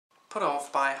put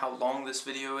off by how long this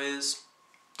video is,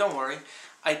 don't worry.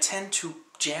 I tend to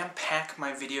jam-pack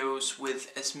my videos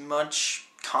with as much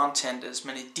content, as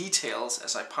many details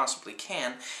as I possibly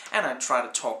can, and I try to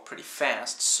talk pretty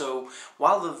fast. So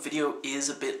while the video is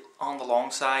a bit on the long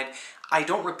side, I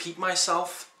don't repeat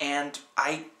myself, and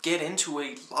I get into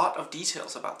a lot of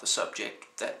details about the subject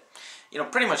that,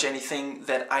 pretty much anything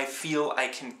that I feel I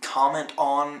can comment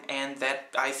on and that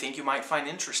I think you might find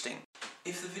interesting.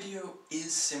 If the video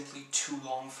is simply too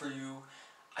long for you,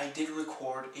 I did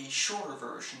record a shorter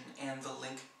version, and the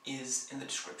link is in the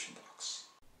description box.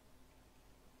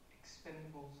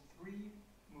 Expendables 3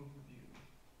 Move Review.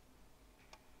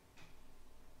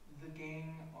 The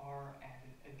gang are at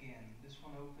it again. This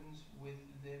one opens with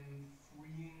them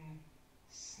freeing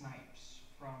Snipes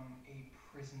from a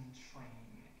prison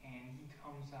train, and he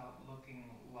comes out looking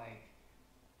like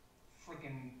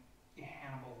frickin'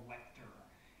 Hannibal Lecter.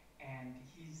 And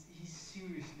he's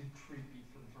seriously creepy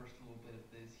for the first little bit of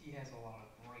this. He has a lot of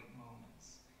great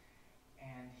moments.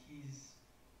 And he's...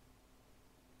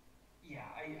 yeah,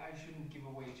 I shouldn't give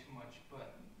away too much,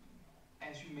 but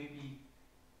as you maybe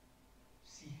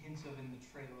see hints of in the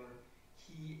trailer,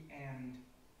 he and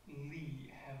Lee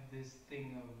have this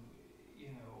thing of,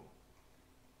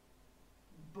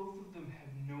 both of them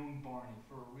have known Barney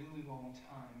for a really long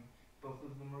time. Both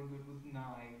of them are good with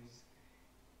knives,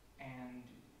 and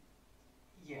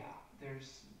yeah,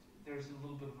 there's a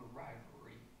little bit of a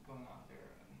rivalry going on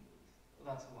there, and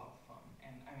that's a lot of fun.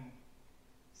 And I mean,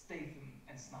 Statham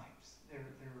and Snipes,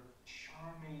 they're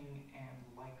charming and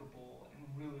likable and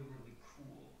really, really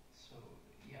cool. So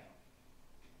yeah.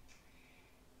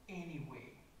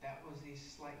 Anyway, that was a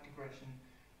slight digression.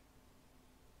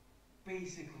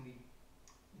 Basically,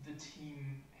 the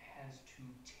team has to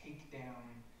take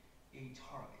down a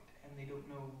target, and they don't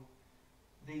know.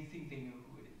 They think they know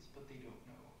who it is, but they don't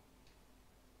know.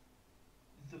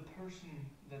 The person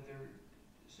that they're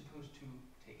supposed to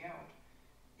take out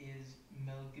is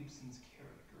Mel Gibson's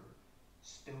character,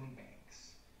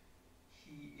 Stonebanks.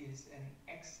 He is an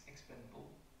ex-Expendable,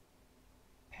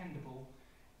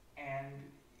 and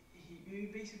he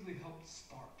basically helped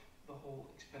start the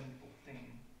whole Expendable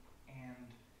thing.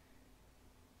 And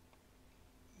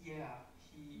yeah,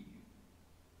 he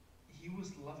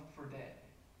was left for dead,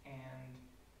 and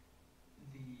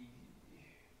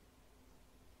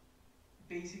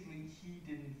basically he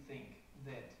didn't think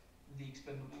that the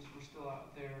Expendables were still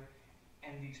out there,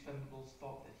 and the Expendables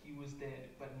thought that he was dead.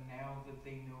 But now that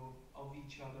they know of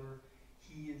each other,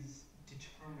 he is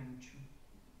determined to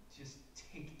just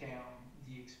take down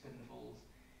the Expendables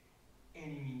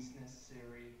any means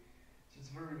necessary. So it's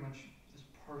very much this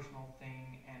personal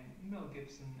thing, and Mel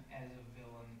Gibson as a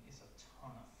villain is a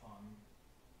ton of fun.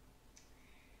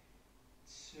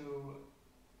 So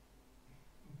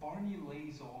Barney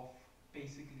lays off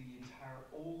basically the entire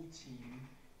old team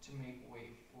to make way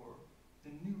for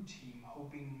the new team,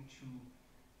 hoping to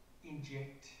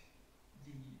inject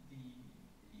the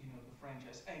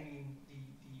franchise,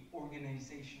 the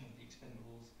organization of the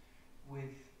Expendables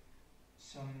with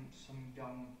some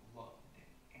young blood.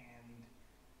 And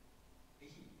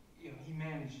he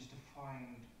manages to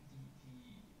find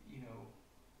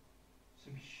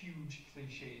some huge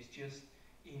cliches just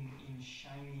in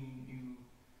shiny new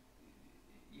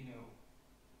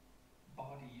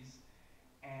bodies.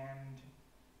 And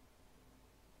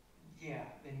yeah,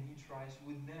 then he tries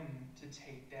with them to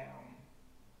take down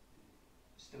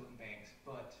Stonebanks,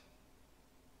 but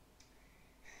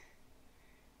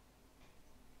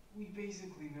we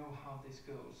basically know how this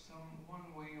goes.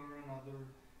 One way or another,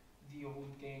 the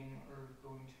old gang are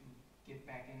going to get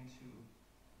back into,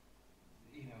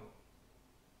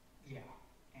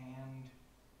 and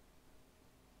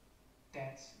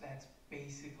that's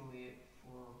basically it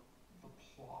for the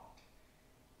plot.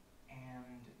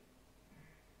 And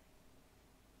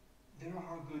there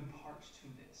are good parts to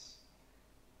this.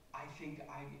 I think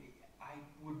I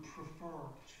would prefer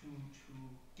to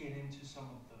get into some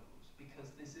of those,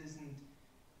 because this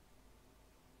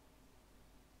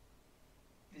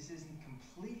isn't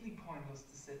completely pointless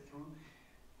to sit through.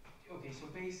 Okay, so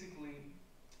basically,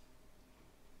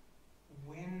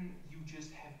 when you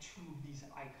just have two of these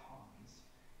icons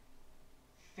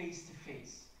face to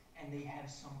face and they have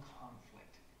some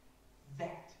conflict,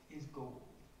 that is gold.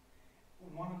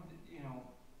 One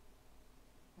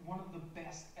of the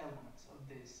best elements of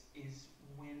this is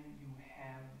when you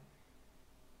have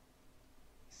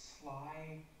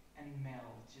Sly and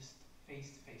Mel just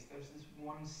face to face. There's this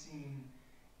one scene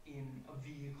in a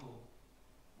vehicle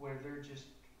where they're just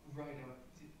right up,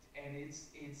 and it's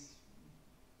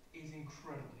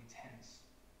incredibly tense.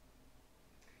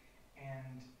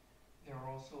 And there are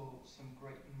also some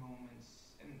great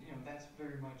moments, and that's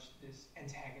very much this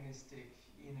antagonistic,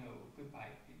 good guy,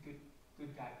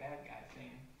 bad guy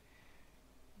thing.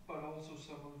 But also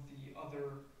some of the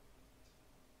other,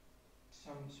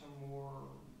 some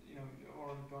more,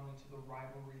 already gone into the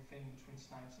rivalry thing between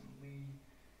Snipes and Lee.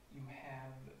 You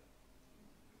have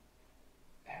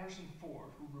Harrison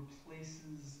Ford, who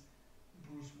replaces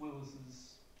Bruce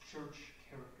Willis's church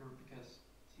character because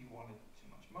he wanted too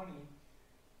much money.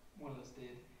 Willis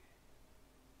did.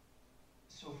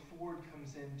 So Ford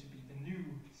comes in to be the new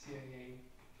CIA,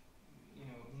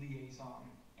 liaison,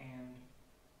 and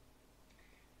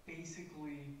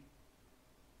basically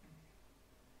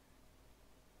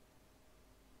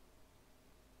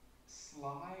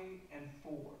Sly and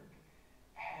Ford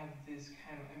have this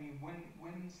kind of,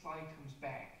 when Sly comes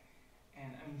back,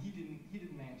 and he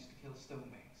didn't manage to kill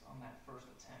Stonebanks on that first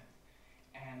attempt,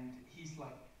 and he's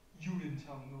like, you didn't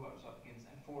tell me who I was up against,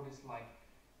 and Ford is like,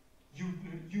 you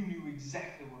knew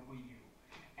exactly what we knew,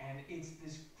 and it's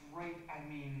this great,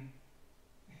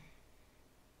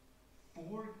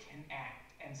 Ford can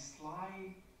act, and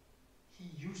Sly,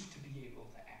 he used to be able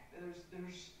to act.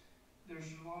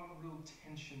 There's a lot of real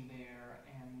tension there,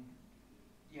 and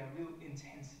real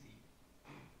intensity.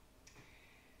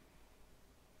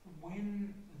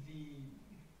 When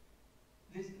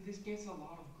this gets a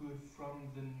lot of good from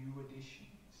the new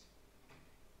editions,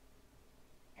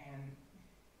 and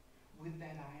with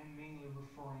that I am mainly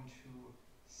referring to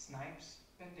Snipes,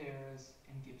 Banderas,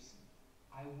 and Gibson.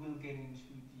 I will get into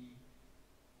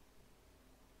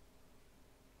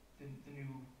the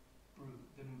new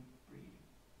breed.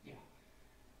 Yeah.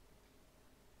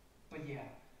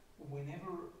 But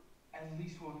whenever at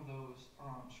least one of those are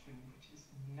on screen, which is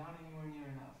not anywhere near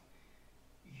enough,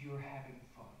 you're having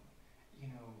fun.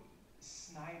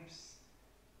 Snipes,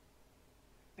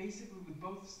 basically with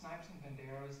both Snipes and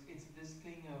Banderas, it's this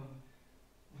thing of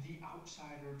the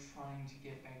outsider trying to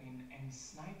get back in, and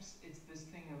Snipes, it's this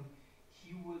thing of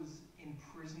he was in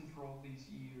prison for all these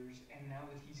years, and now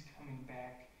that he's coming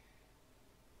back,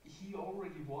 he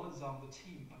already was on the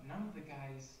team, but none of the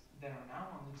guys that are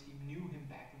now on the team knew him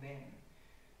back then.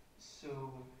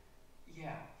 So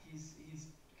he's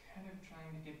kind of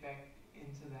trying to get back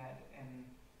into that, and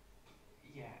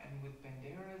with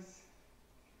Banderas,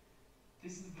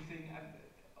 this is the thing,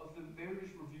 of the various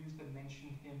reviews that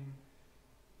mention him,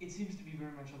 it seems to be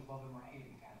very much a love him or hate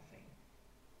him kind of thing.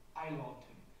 I loved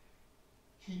him.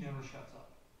 He never shuts up.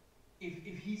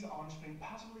 If he's on screen,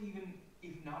 possibly even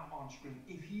if not on screen,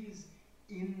 if he is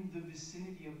in the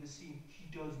vicinity of the scene, he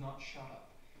does not shut up.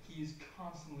 He is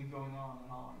constantly going on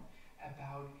and on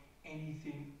about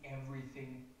anything,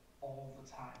 everything, all the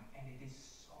time, and it is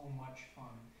so much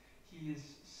fun. He is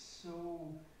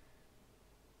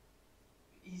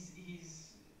he's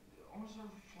almost sort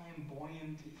of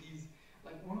flamboyant. He's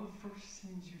like one of the first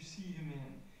scenes you see him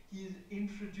in. He is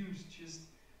introduced just,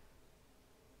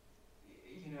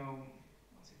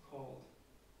 what's it called?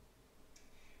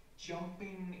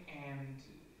 Jumping and,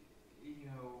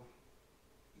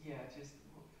 just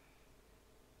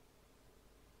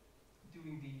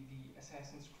doing the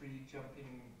Assassin's Creed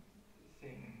jumping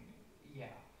thing,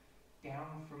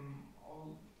 down from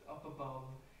all up above,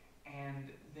 and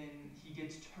then he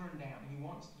gets turned down. He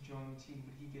wants to join the team,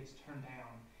 but he gets turned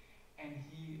down, and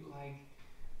he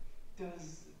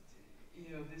does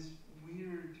this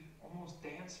weird almost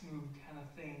dance move kind of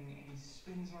thing, and he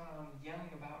spins around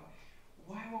yelling about,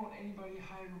 why won't anybody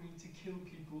hire me to kill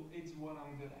people? It's what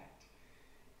I'm good at.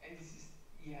 It's just,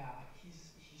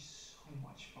 he's so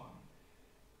much fun.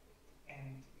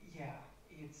 And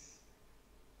it's,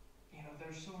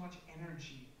 there's so much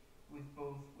energy with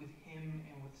him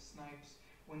and with Snipes.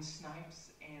 When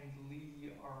Snipes and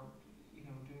Lee are,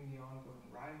 doing the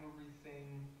ongoing rivalry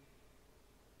thing,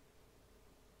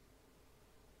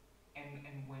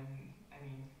 and when,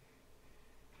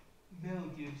 Mel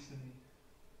Gibson,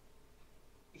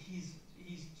 he's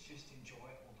just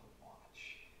enjoyable to watch,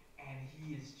 and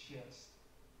he is just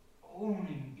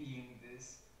owning being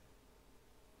this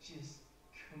just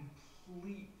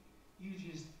complete, you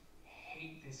just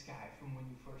hate this guy from when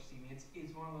you first see him.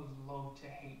 It's one of those love to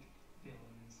hate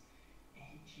villains.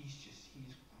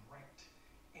 He's great.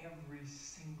 Every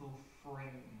single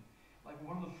frame. Like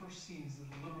one of the first scenes is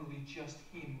literally just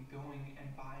him going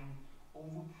and buying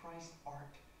overpriced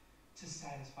art to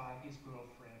satisfy his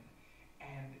girlfriend.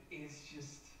 And it's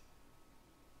just,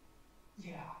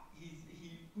 he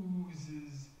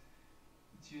oozes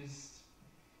just,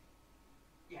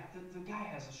 the guy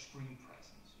has a screen presence,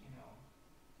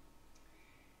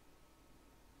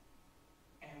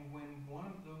 And when one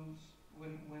of those,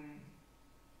 when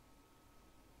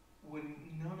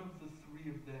none of the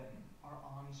them are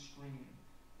on screen,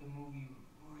 the movie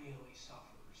really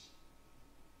suffers.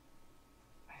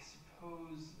 I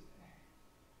suppose.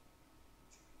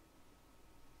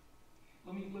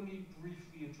 Let me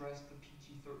briefly address the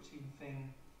PG-13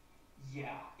 thing.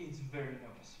 Yeah, it's very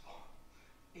noticeable.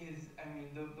 I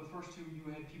mean, the first two,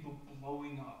 you had people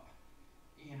blowing up,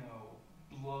 you know,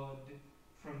 blood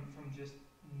from just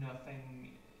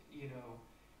nothing, you know.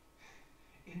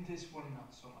 In this one,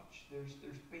 not so much. There's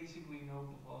basically no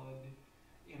blood.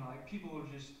 You know, like people are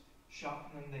just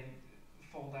shot and then they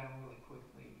fall down really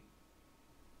quickly.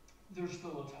 There's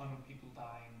still a ton of people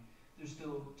dying. There's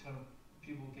still a ton of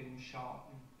people getting shot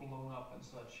and blown up and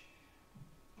such.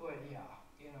 But yeah,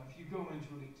 you know, if you go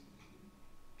into it,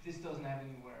 this doesn't have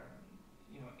anywhere,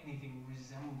 you know, anything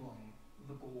resembling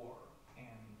the gore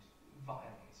and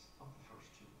violence of the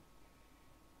first two.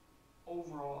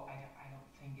 Overall, I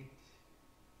don't think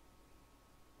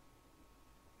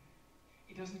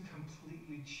it doesn't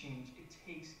completely change. It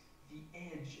takes the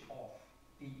edge off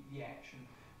the action,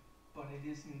 but it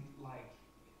isn't like,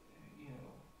 you know,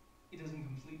 it doesn't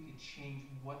completely change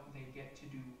what they get to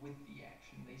do with the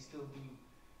action. They still do,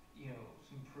 you know,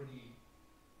 some pretty,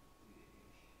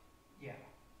 yeah,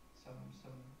 some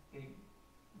big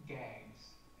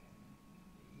gags,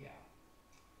 and yeah.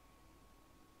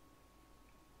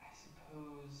 I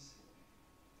suppose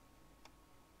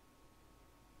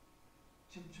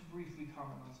to briefly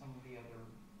comment on some of the other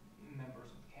members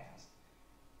of the cast,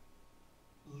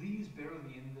 Lee's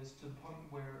barely in this to the point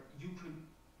where you could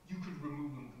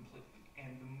remove him completely,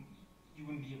 and you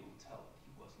wouldn't be able to tell that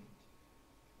he wasn't.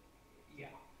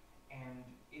 Yeah, and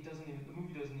it doesn't even. The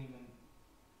movie doesn't even.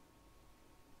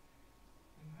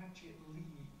 When you have Jet Li,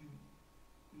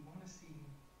 you want to see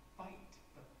him fight,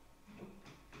 but nope.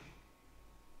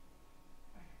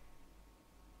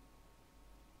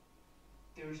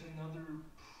 There's another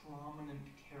prominent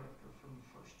character from the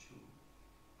first two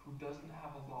who doesn't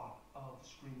have a lot of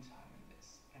screen time in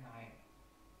this, and I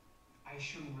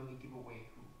shouldn't really give away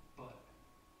who, but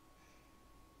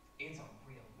it's a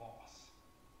real loss.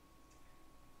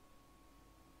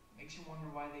 Makes you wonder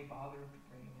why they bothered to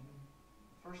bring him in the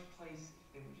first place if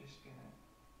they were just gonna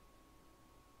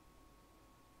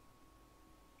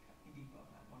cut me deep on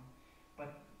that one.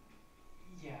 But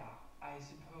yeah, I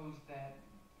suppose that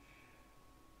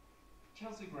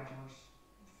Kelsey Grammer's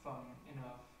fun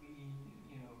enough.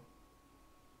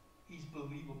 He's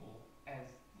believable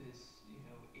as this, you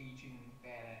know, aging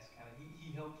badass kind of.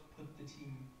 He helped put the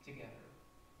team together,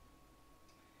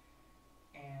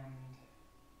 and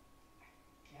I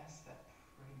guess that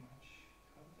pretty much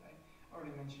covers it. I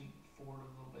already mentioned Ford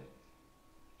a little bit.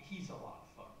 He's a lot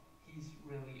of fun. He's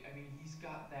really, I mean, he's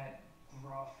got that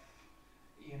gruff,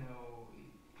 you know,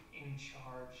 in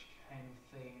charge kind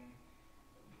of thing.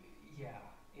 Yeah,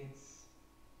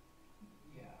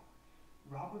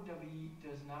 Robert W.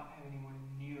 does not have anywhere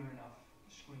near enough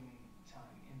screen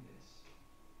time in this,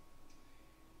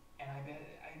 and I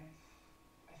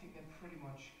think that pretty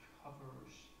much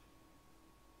covers.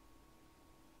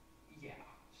 Yeah,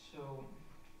 so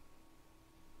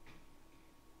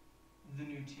the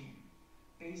new team.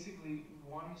 Basically,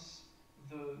 once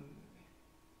the,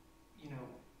 you know,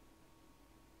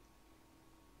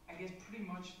 I guess pretty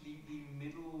much the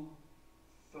middle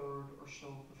third or so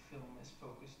of the film is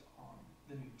focused on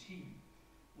the new team,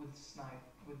 with Sly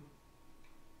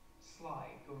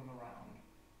going around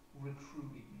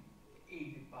recruiting,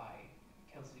 aided by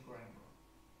Kelsey Grammer,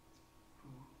 who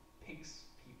picks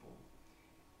people,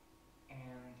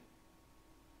 and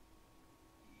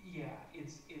yeah,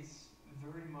 it's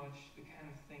very much the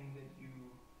kind of thing that you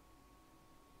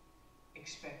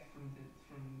expect from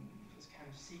this kind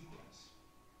of sequence.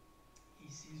 He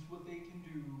sees what they can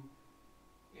do.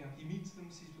 You know, he meets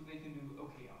them, sees what they can do.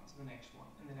 Okay, on to the next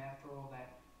one, and then after all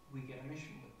that, we get a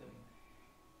mission with them,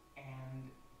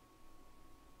 and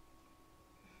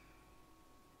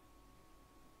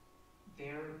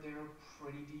they're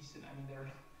pretty decent. I mean, they're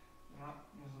not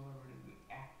necessarily good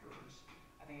actors.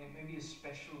 I think maybe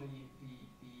especially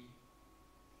the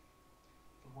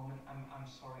woman. I'm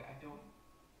sorry, I don't.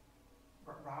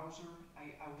 Rouser.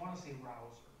 I want to say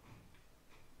Rouser.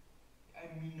 I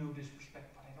mean no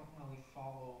disrespect, but I don't really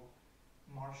follow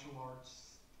martial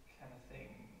arts kind of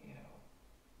thing. You know,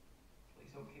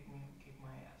 please don't kick my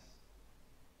ass.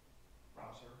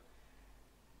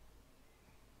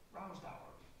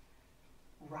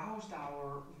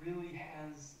 Rousdower really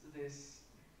has this.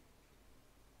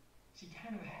 She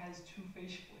kind of has two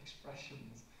facial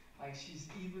expressions. Like she's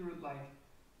either like,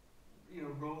 you know,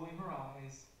 rolling her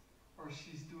eyes, or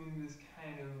she's doing this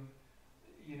kind of,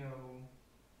 you know,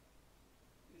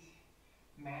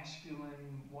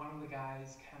 masculine, one of the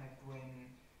guys kind of grin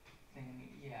thing.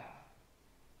 Yeah,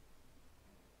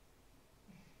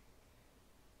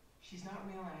 she's not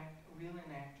really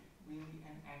an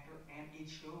actor, and it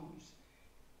shows.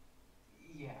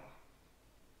 Yeah,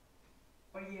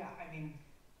 but yeah, I mean,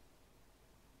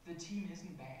 the team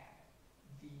isn't bad.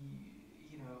 The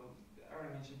I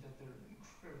already mentioned that they're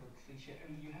incredibly cliche. I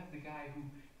mean, you have the guy who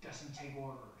doesn't take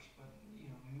orders, but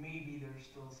maybe there's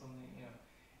still something,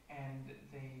 and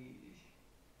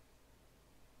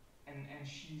and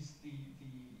she's the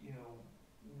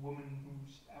woman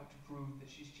who's out to prove that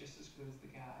she's just as good as the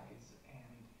guys,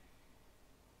 and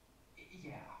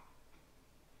yeah,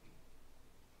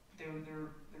 they're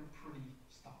pretty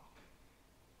stock.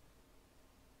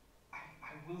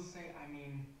 I will say, I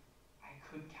mean, I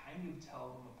could kind of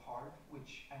tell them apart,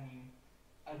 which, I mean,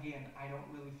 again, I don't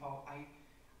really follow. I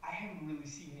haven't really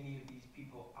seen any of these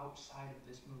people outside of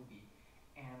this movie,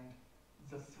 and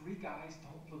the three guys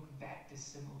don't look that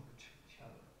dissimilar to each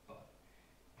other. But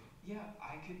yeah,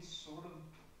 I could sort of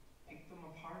pick them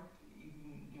apart,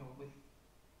 even with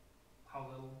how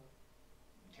little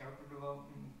character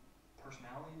development,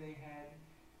 personality they had.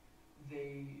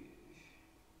 They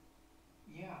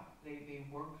they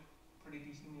work pretty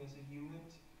decently as a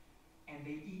unit, and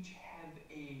they each have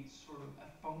a sort of a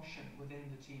function within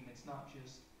the team. It's not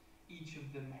just each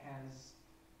of them has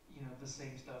the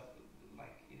same stuff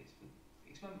like it is with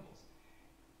Expendables.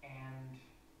 And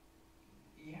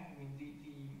yeah, I mean, the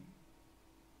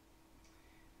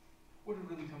what it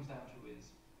really comes down to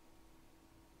is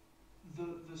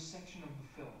the section of the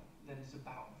film that is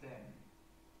about them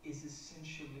is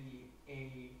essentially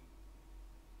a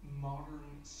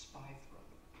modern spy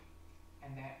thriller,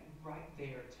 and that right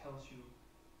there tells you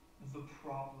the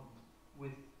problem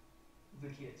with the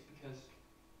kids, because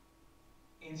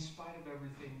in spite of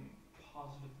everything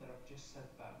positive that I've just said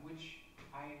about, which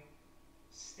I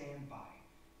stand by,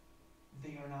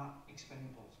 they are not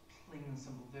Expendables, plain and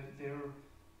simple. Their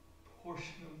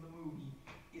portion of the movie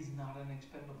is not an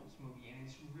Expendables movie, and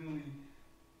it's really,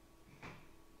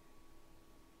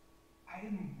 I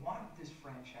didn't want this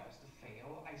franchise to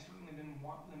fail. I certainly didn't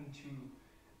want them to,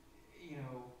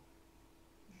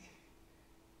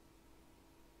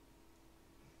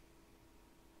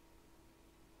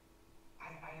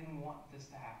 I didn't want this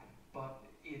to happen. But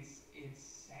it's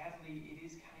sadly, it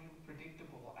is kind of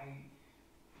predictable. I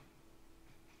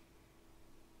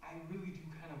really do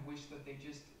kind of wish that they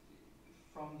just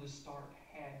from the start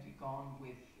had gone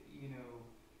with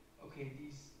okay,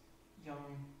 these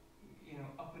young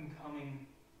up and coming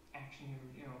action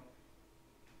heroes,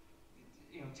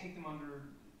 take them under,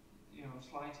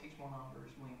 Sly takes one under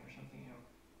his wing or something,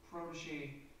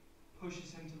 Protege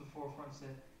pushes him to the forefront and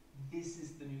said, this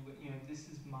is the new, this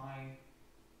is my,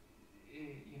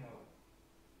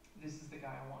 this is the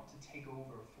guy I want to take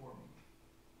over for me.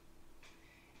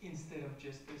 Instead of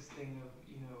just this thing of,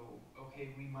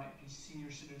 okay, we might be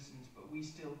senior citizens, but we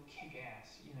still kick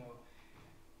ass,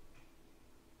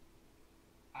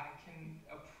 I can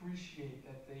appreciate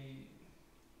that they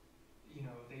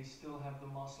still have the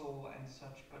muscle and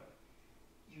such, but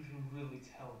you can really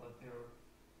tell that they're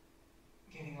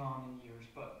getting on in years.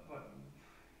 But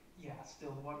yeah,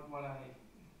 still,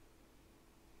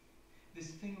 this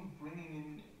thing of bringing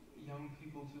in young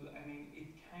people to, I mean, it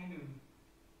kind of,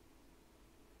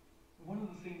 one of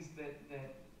the things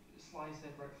that Sly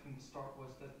said right from the start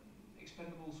was that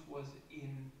Expendables was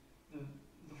in the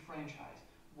franchise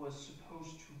was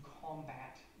supposed to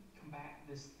combat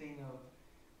this thing of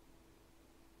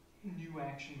new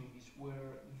action movies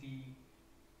where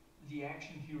the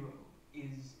action hero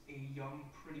is a young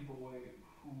pretty boy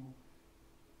who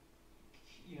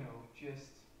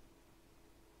just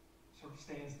sort of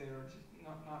stands there, just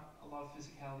not a lot of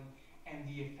physicality, and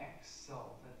the effects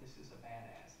sell that this is a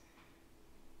badass.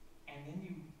 And then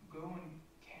you go and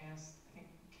cast, I think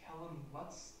Kellen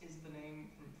Lutz is the name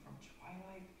from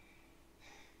Twilight.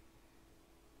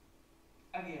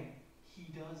 Again, he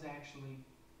does actually,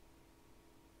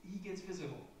 he gets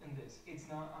physical in this. It's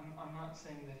not, I'm not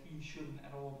saying that he shouldn't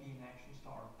at all be an action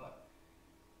star, but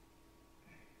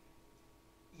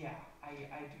yeah,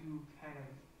 I do kind of,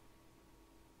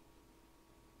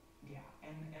 yeah,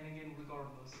 and again,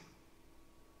 regardless,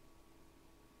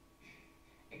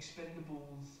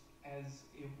 Expendables as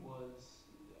it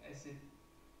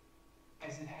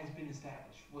has been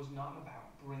established was not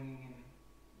about bringing in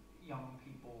young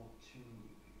people to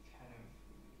kind of,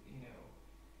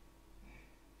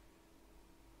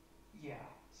 yeah,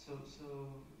 so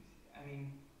I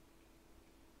mean,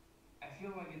 I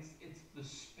feel like it's the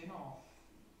spin-off,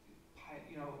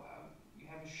 you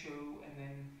have a show and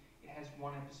then it has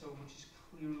one episode which is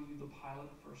clearly the pilot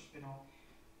for a spin-off.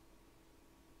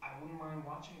 I wouldn't mind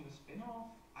watching the spin-off.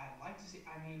 I'd like to see.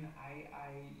 I mean,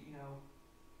 you know,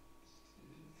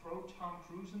 throw Tom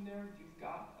Cruise in there. You've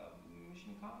got a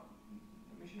Mission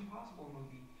Impossible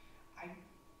movie.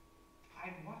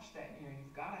 I'd watch that. You know,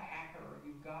 you've got a hacker.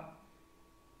 You've got.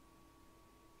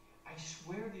 I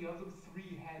swear the other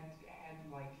three had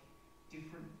like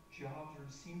different jobs or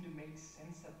seemed to make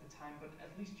sense at the time. But at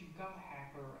least you've got a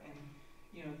hacker, and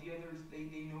you know the others. They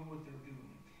know what they're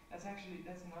doing. That's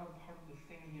another part of the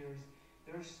thing here is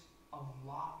there's a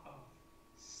lot of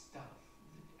stuff.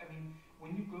 I mean,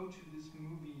 when you go to this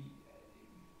movie,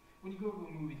 when you go to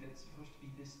a movie that's supposed to be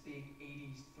this big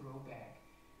 80s throwback,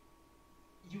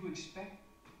 you expect,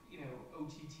 you know,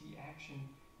 OTT action,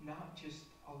 not just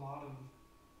a lot of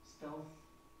stealth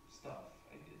stuff.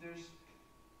 There's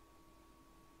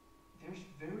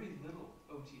very little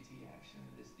OTT action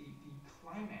in this. The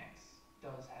climax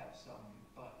does have some,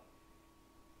 but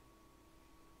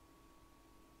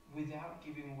without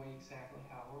giving away exactly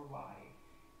how or why,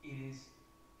 it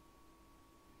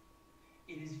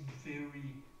is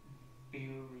very,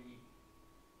 very.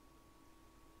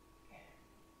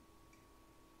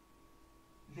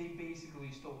 They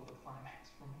basically stole the climax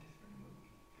from a different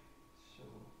movie. So,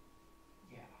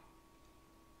 yeah.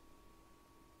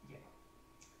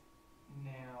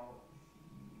 Now,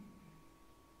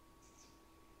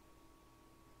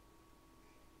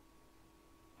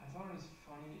 I thought it was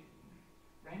funny.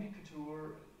 Randy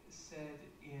Couture said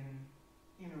in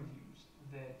interviews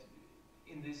that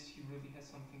in this he really has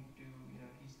something to do. You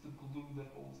know, he's the glue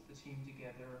that holds the team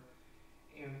together.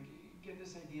 And you get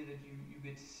this idea that you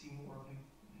get to see more of him.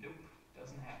 Nope,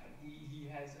 doesn't happen. He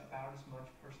has about as much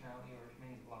personality or as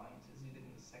many lines as he did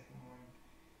in the second one.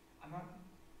 I'm not.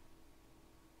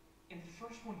 In the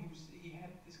first one, he had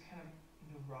this kind of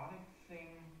neurotic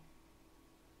thing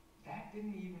that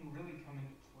didn't even really come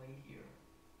into play here.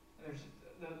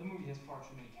 The movie has far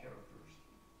too many characters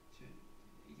to,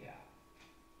 yeah.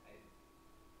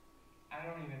 I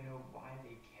don't even know why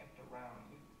they kept around.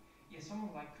 Yeah,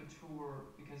 someone like Couture,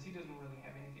 because he doesn't really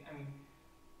have anything. I mean,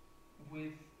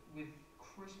 with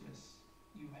Christmas,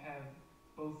 you have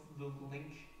both the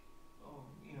link,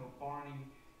 you know, Barney,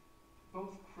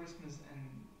 both Christmas and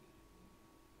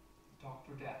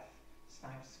Dr. Death,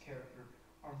 Snipes' character,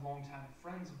 are longtime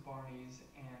friends of Barney's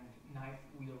and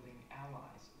knife-wielding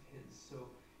allies of his. So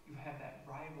you have that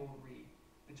rivalry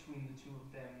between the two of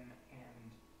them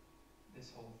and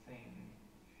this whole thing.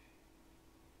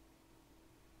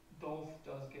 Dolph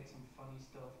does get some funny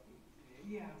stuff.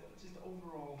 Yeah, just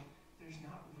overall, there's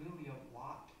not really a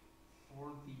lot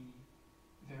for the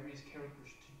various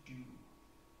characters to do,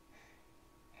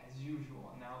 as usual.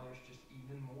 And now there's just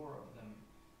even more of them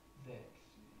that,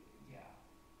 yeah.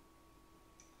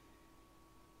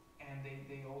 And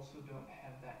they also don't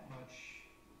have that much,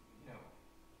 you know,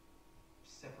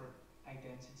 separate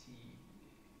identity.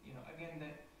 You know, again,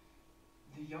 that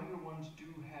the younger ones do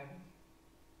have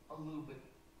a little bit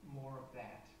more of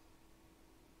that.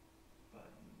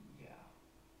 But yeah.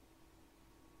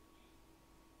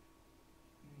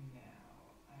 Now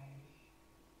I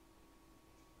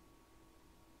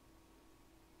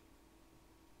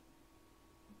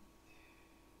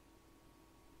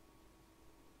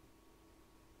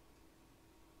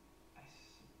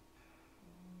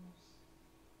suppose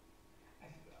I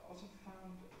also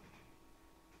found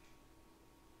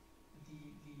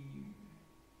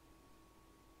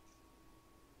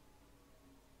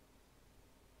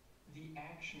the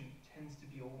action tends to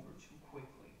be over too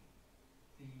quickly.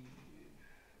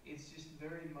 It's just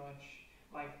very much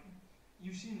like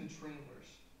you've seen the trailers,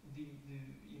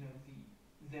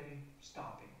 them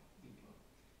stopping,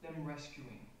 them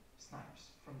rescuing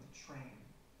Snipes from the train.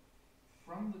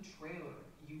 From the trailer,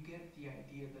 you get the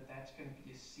idea that that's going to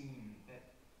be a scene that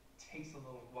takes a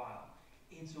little while.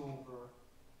 It's over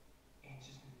in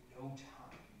just no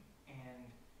time,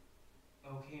 and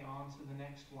okay, on to the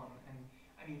next one. And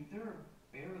I mean, there are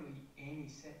barely any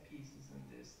set pieces in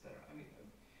this that are, I mean,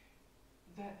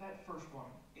 that first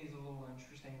one is a little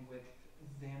interesting with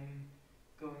them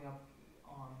going up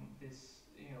on this,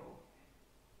 you know,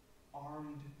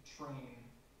 armed train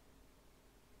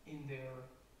in their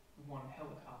one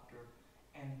helicopter,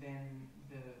 and then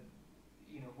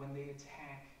when they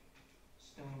attack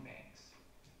Stonebanks,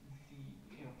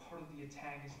 part of the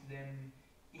attack is them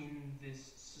in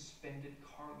this suspended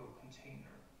cargo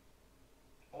container.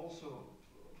 Also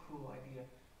a cool idea.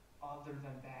 Other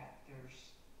than that,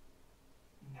 there's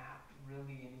not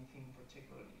really anything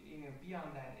particular.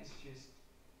 Beyond that, it's just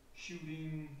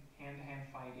shooting, hand-to-hand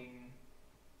fighting.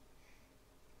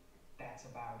 That's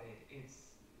about it.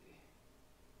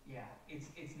 yeah,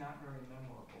 it's not very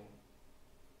memorable.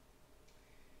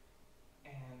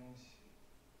 And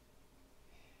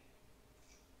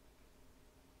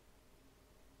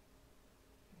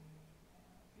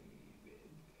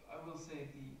I will say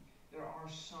there are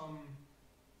some,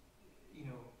 you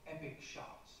know, epic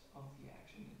shots of the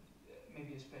action,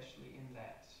 maybe especially in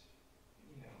that,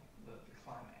 you know, the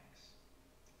climax.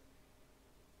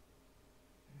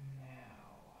 Now,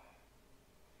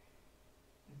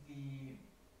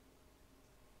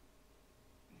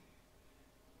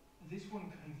 this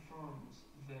one confirms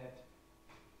that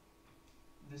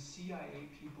the CIA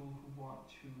people who want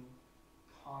to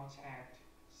contact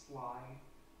Sly,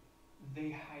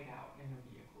 they hide out in a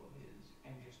vehicle of his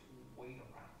and just wait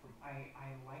around for him.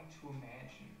 I like to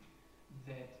imagine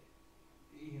that,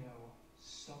 you know,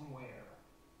 somewhere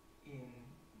in,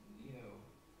 you know,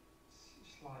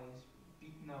 Sly's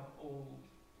beaten up old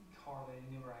car that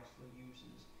he never actually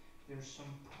uses, there's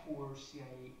some poor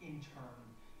CIA intern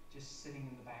just sitting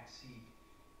in the back seat,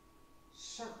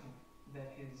 certain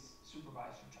that his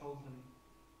supervisor told him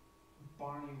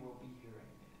Barney will be here in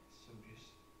a minute, so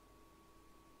just,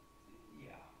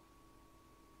 yeah.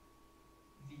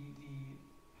 The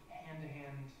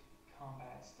hand-to-hand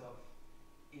combat stuff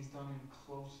is done in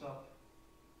close-up.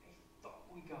 I thought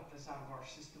we got this out of our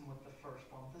system with the first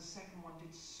one. The second one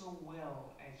did so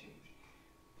well, actually.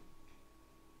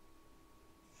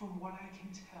 From what I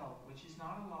can tell, which is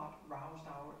not a lot, Roused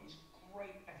Hour is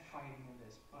great at fighting in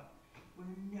this, but we're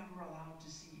never allowed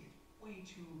to see it. Way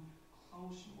too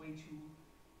close, way too,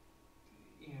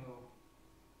 you know,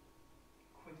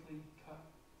 quickly cut,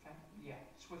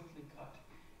 swiftly cut,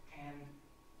 and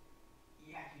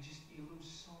yeah, you lose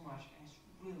so much, and it's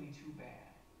really too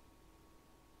bad.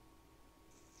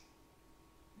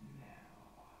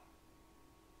 Now,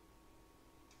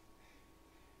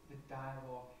 the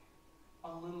dialogue,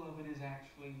 a little of it is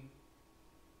actually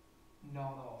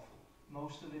not awful.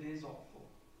 Most of it is awful.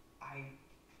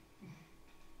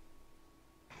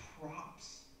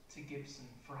 Props to Gibson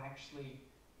for actually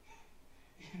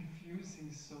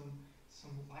infusing some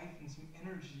life and some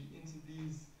energy into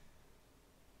these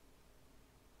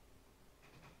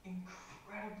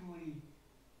incredibly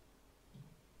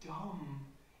dumb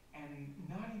and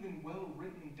not even well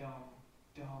written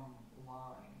dumb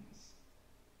lines.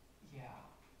 Yeah.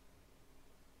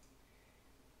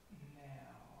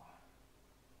 Now,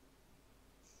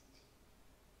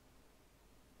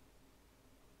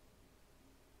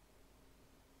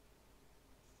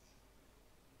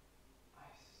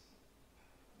 I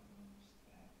suppose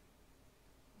that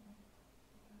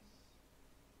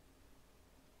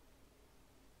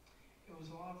it was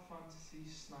a lot of fun to see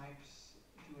Snipes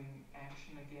doing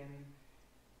action again.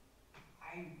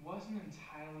 I wasn't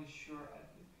entirely sure.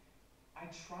 I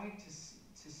tried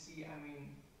to see, I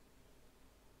mean,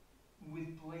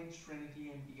 with Blade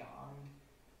Trinity and Beyond,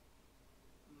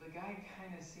 the guy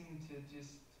kind of seemed to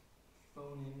just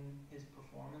phone in his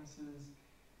performances.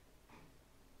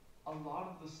 A lot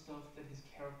of the stuff that his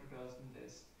character does in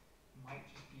this might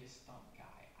just be a stunt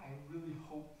guy. I really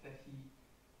hope that he,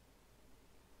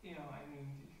 you know, I mean,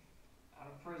 out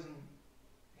of prison,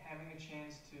 having a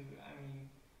chance to, I mean,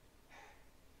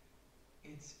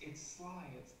 it's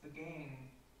Sly, it's the gang.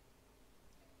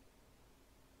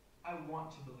 I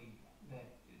want to believe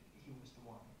that he was the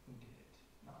one who did it,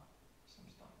 not some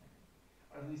stuntman.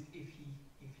 Or at least if he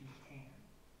can.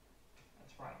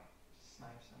 That's right,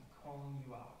 Snipes, I'm calling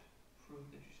you out.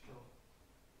 Prove that you're still.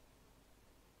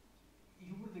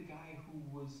 You were the guy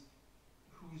whose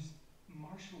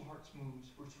martial arts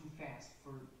moves were too fast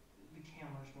for the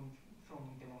cameras when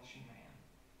filming Demolition Man.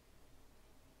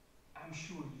 I'm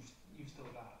sure you've still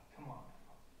got it. Come on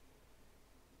now.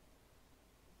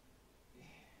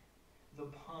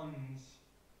 The puns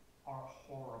are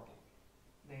horrible.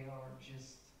 They are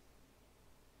just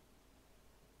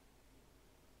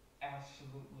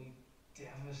absolutely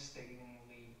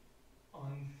devastatingly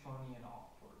unfunny and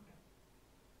awkward.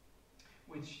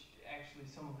 Which actually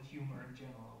some of the humor in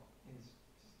general is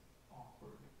just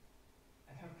awkward.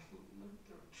 And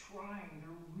they're trying,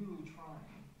 they're really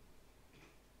trying.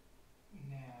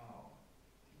 Now,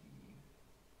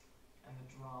 the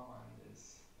drama in this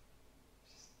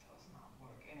just does not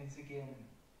work. And it's again,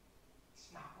 it's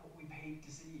not what we paid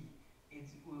to see. We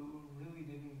really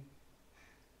didn't.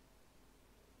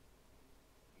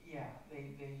 Yeah,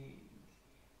 they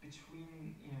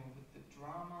between, you know, with the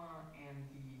drama and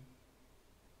the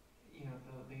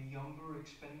younger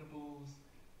Expendables.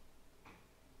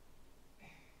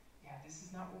 Yeah, this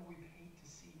is not what we paid to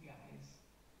see, guys.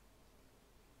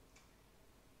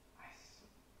 I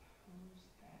suppose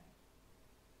that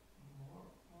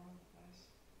more or less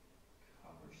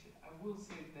covers it. will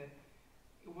say that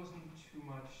it wasn't too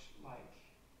much like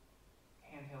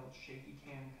handheld shaky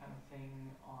cam kind of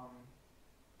thing on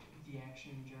the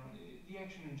action in general. The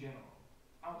action in general,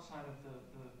 outside of the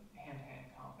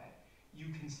hand-to-hand combat,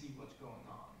 you can see what's going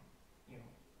on. You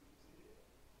know,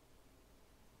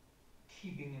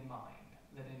 keeping in mind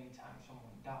that anytime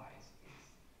someone dies,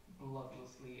 it's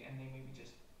bloodlessly, and they maybe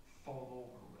just fall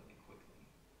over really quickly.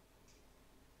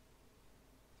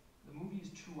 The movie is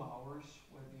 2 hours,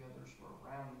 where the others were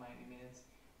around 90 minutes,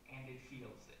 and it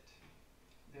feels it.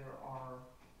 There are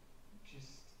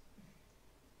just...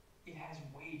 It has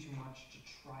way too much to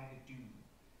try to do,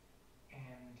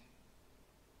 and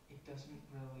it doesn't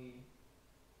really...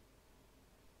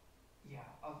 Yeah,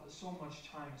 so much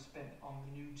time is spent on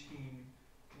the new team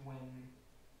when...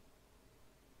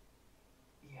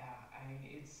 Yeah, I mean,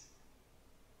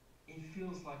 it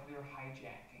feels like they're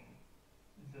hijacking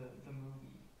the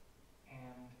movie,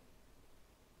 and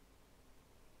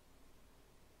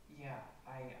yeah,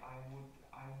 I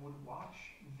would watch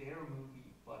their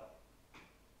movie, but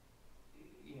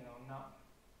you know, not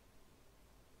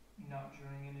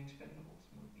during an Expendables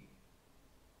movie.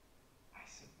 I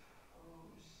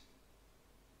suppose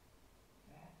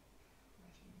that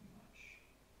pretty much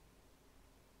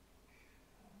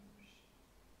covers it.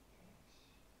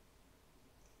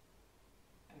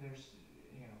 And there's,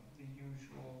 you know, the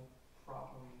usual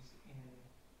problems in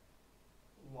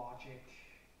logic,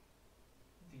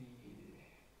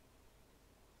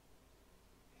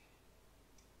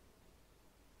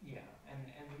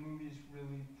 and the movie is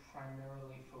really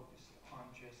primarily focused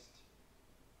on just,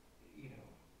 you know,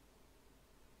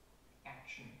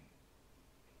 action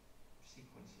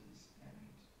sequences and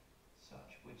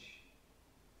such, which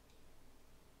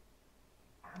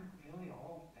aren't really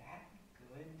all that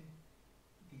good.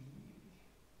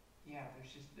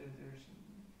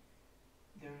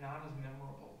 They're not as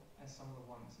memorable as some of the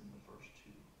ones in the first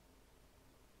two.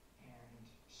 And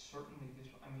certainly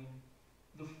this one, I mean,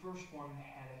 the first one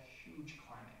had a huge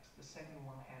climax. The second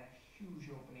one had a huge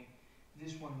opening.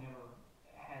 This one never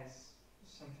has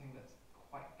something that's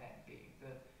quite that big.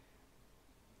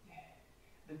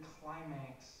 The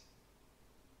climax,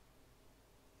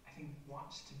 I think,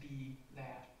 wants to be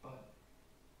that, but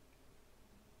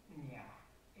yeah,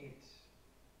 it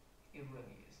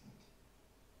really isn't.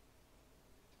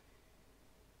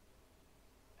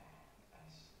 And I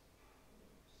suppose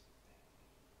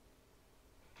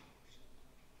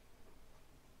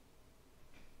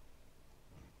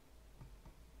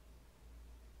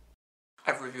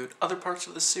I've reviewed other parts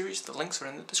of this series, the links are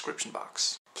in the description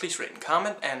box. Please rate and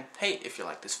comment, and hey, if you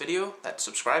like this video, that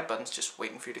subscribe button's just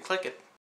waiting for you to click it.